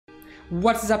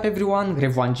What is up everyone,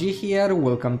 Grev1G here,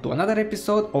 welcome to another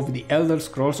episode of the Elder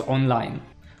Scrolls Online.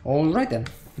 Alright then,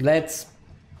 let's,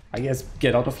 I guess,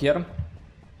 get out of here.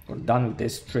 We're done with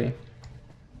this tree.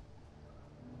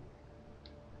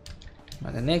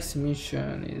 And the next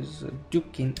mission is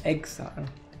Duke in Exile.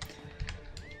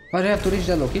 But I have to reach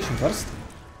that location first.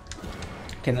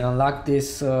 Can unlock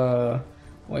this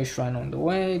way shrine on the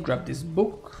way, grab this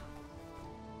book.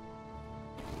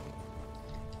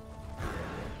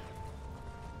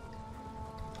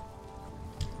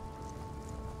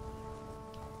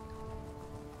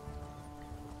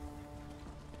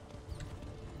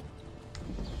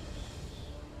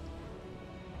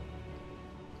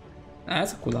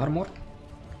 That's a cool armor.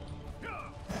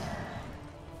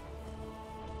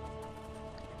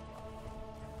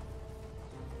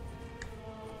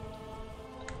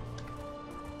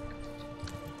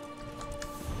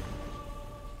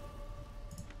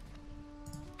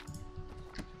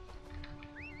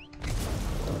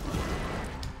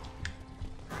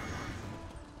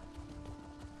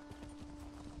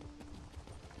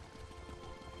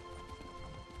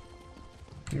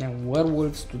 And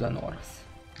werewolves to the north.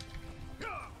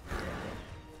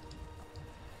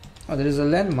 Oh, there is a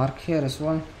landmark here as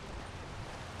well.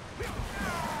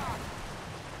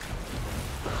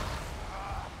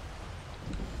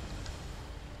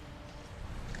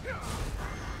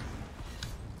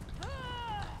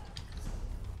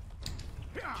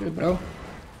 Chill, bro.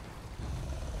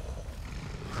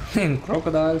 And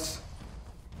crocodiles.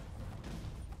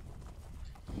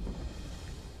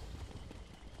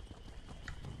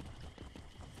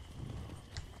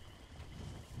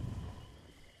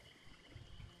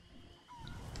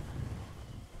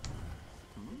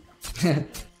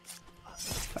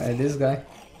 This guy.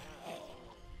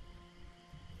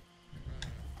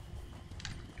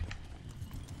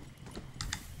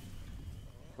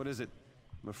 What is it?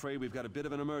 I'm afraid we've got a bit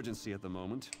of an emergency at the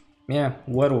moment. Yeah,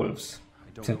 werewolves.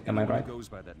 Am I right? Goes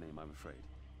by that name, I'm afraid.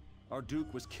 Our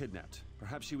Duke was kidnapped.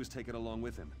 Perhaps she was taken along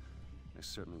with him. I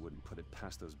certainly wouldn't put it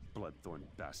past those bloodthorn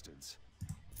bastards.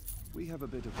 We have a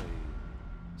bit of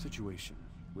a situation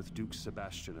with Duke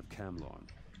Sebastian of Camlorn.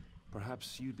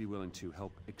 Perhaps you'd be willing to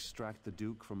help extract the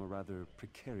Duke from a rather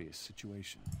precarious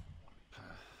situation.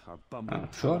 Our bumbling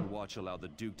watch allowed the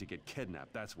Duke to get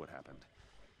kidnapped, that's what happened.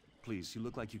 Please, you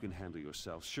look like you can handle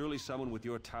yourself. Surely someone with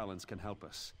your talents can help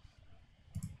us.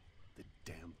 The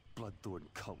damn bloodthorn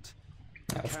cult.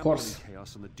 Of course.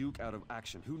 Chaos and the Duke out of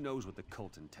action. Who knows what the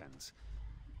cult intends?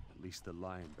 At least the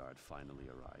Lion Guard finally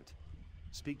arrived.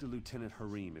 Speak to Lieutenant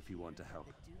Harim if you want to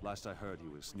help. Last I heard, he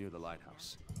was near the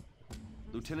lighthouse.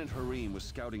 Lieutenant Harim was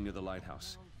scouting near the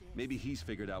lighthouse. Maybe he's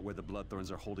figured out where the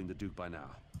Bloodthorns are holding the Duke by now.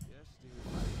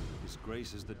 His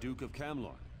Grace is the Duke of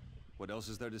Camlorn. What else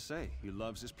is there to say? He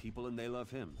loves his people and they love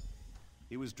him.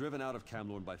 He was driven out of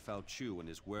Camlorn by Falchu and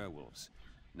his werewolves.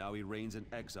 Now he reigns in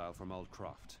exile from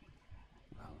Aldcroft.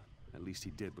 Well, at least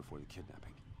he did before the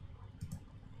kidnapping.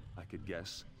 I could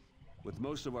guess. With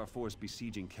most of our force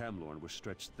besieging Camlorn, we're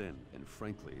stretched thin, and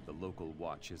frankly, the local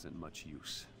watch isn't much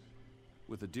use.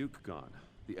 With the Duke gone,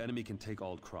 the enemy can take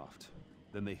Aldcroft.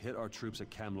 Then they hit our troops at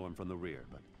Camlorn from the rear,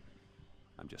 but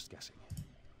I'm just guessing.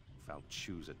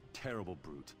 Falchu's a terrible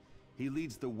brute. He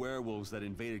leads the werewolves that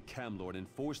invaded Camlorn and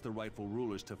forced the rightful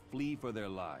rulers to flee for their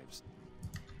lives.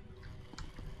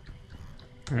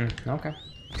 Okay.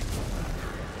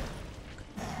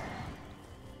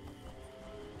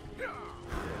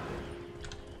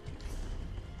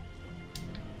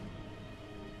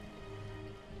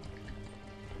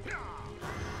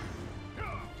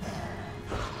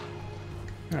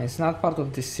 It's not part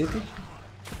of this city.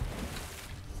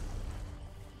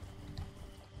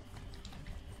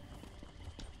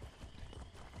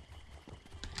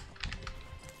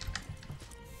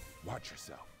 Watch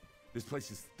yourself. This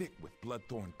place is thick with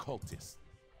bloodthorn cultists.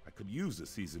 I could use a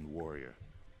seasoned warrior.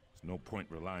 There's no point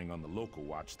relying on the local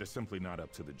watch. They're simply not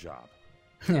up to the job.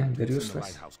 Yeah, they're It's useless. in the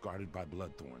lighthouse guarded by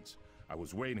bloodthorns. I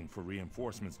was waiting for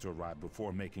reinforcements to arrive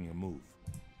before making a move.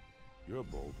 You're a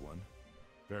bold one.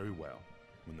 Very well.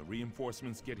 When the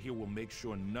reinforcements get here, we'll make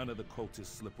sure none of the cultists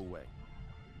slip away.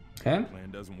 Okay. If the plan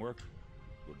doesn't work,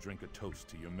 we'll drink a toast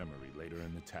to your memory later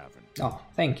in the tavern. Oh,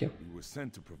 thank you. We were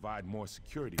sent to provide more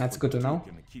security. That's for good the to know. Duke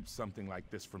and to keep something like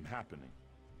this from happening.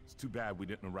 It's too bad we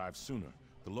didn't arrive sooner.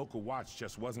 The local watch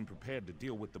just wasn't prepared to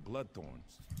deal with the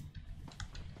bloodthorns.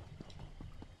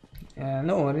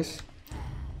 No worries.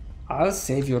 I'll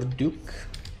save your Duke.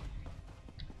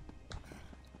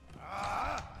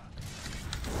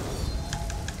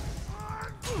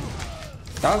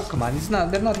 Oh, come on,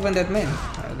 they're not even that many.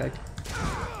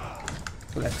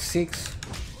 Like 6,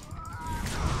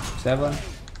 7.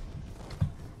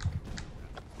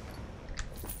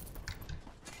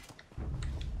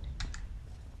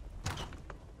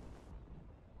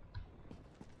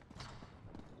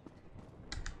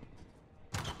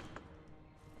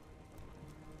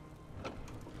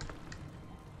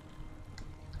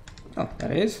 Oh,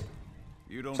 there he is.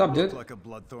 You don't What's up, look dude? like a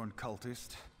Bloodthorn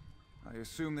cultist. I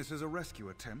assume this is a rescue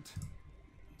attempt.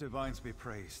 Divines be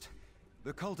praised.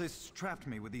 The cultists trapped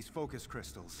me with these focus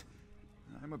crystals.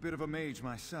 I'm a bit of a mage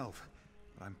myself,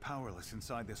 but I'm powerless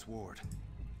inside this ward.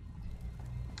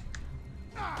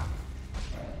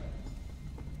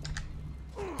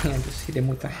 And just hit him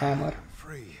with a hammer.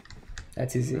 Free.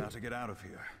 That's easy. Now to get out of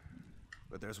here.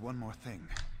 But there's one more thing.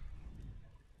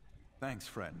 Thanks,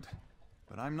 friend.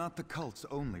 But I'm not the cult's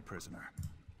only prisoner.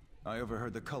 I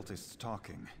overheard the cultists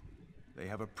talking. They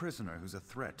have a prisoner who's a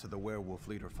threat to the werewolf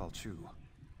leader Falchu.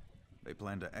 They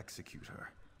plan to execute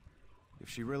her. If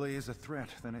she really is a threat,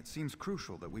 then it seems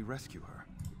crucial that we rescue her.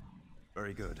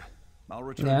 Very good. I'll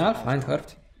return to Yeah, I'll find her.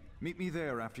 Alcott. Meet me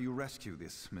there after you rescue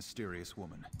this mysterious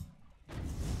woman.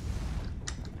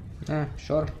 Yeah,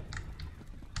 sure.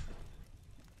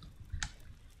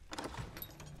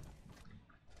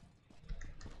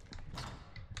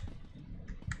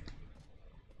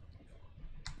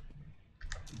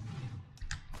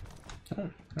 Oh,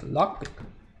 a lockpick.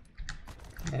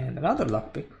 And another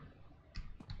lockpick.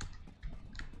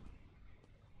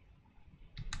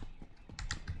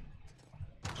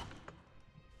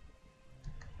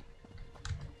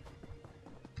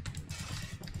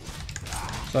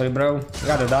 Sorry, bro. You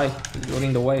gotta die. You're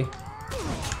in the way.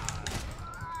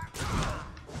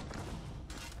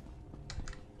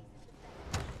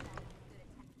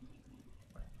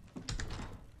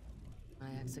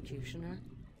 My executioner?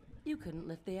 You couldn't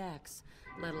lift the axe,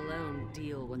 let alone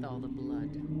deal with all the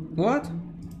blood. What?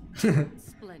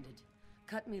 Splendid.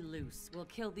 Cut me loose. We'll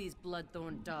kill these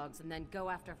bloodthorn dogs and then go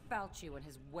after Falchu and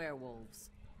his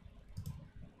werewolves.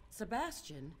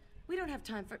 Sebastian, we don't have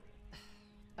time for...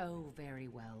 Oh, very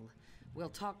well. We'll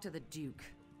talk to the Duke.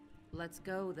 Let's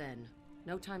go then.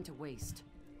 No time to waste.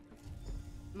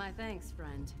 My thanks,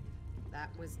 friend. That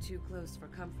was too close for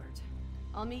comfort.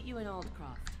 I'll meet you in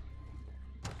Aldcroft.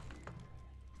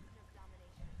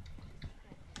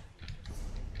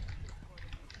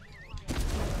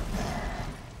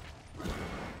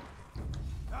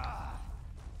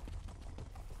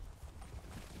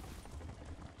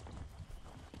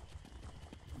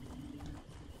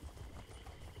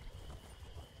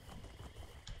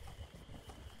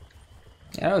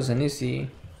 That was an easy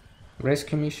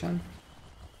rescue mission.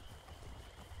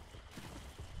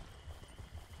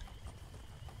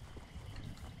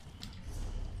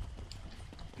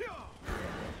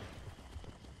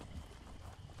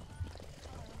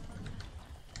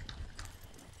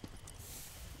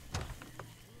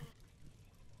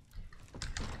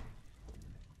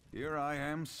 Here I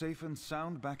am, safe and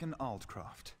sound back in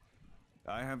Aldcroft.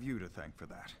 I have you to thank for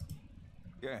that.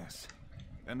 Yes,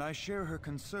 and I share her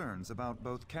concerns about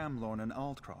both Camlorn and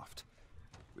Aldcroft.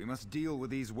 We must deal with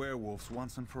these werewolves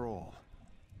once and for all.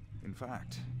 In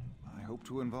fact, I hope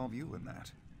to involve you in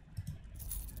that.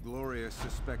 Gloria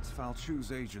suspects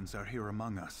Falchu's agents are here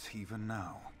among us, even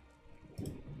now.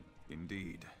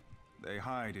 Indeed, they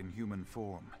hide in human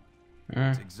form.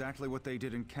 It's exactly what they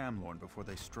did in Camlorn before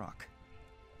they struck.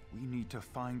 We need to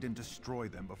find and destroy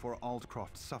them before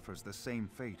Aldcroft suffers the same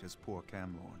fate as poor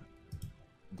Camlorn.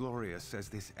 Gloria says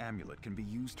this amulet can be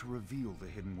used to reveal the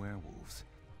hidden werewolves.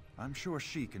 I'm sure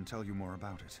she can tell you more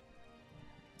about it.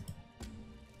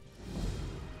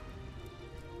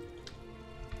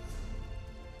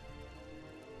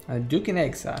 A Duke in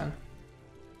Exile.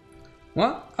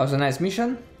 Well, that was a nice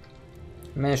mission.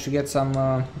 Managed to get some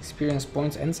experience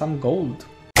points and some gold.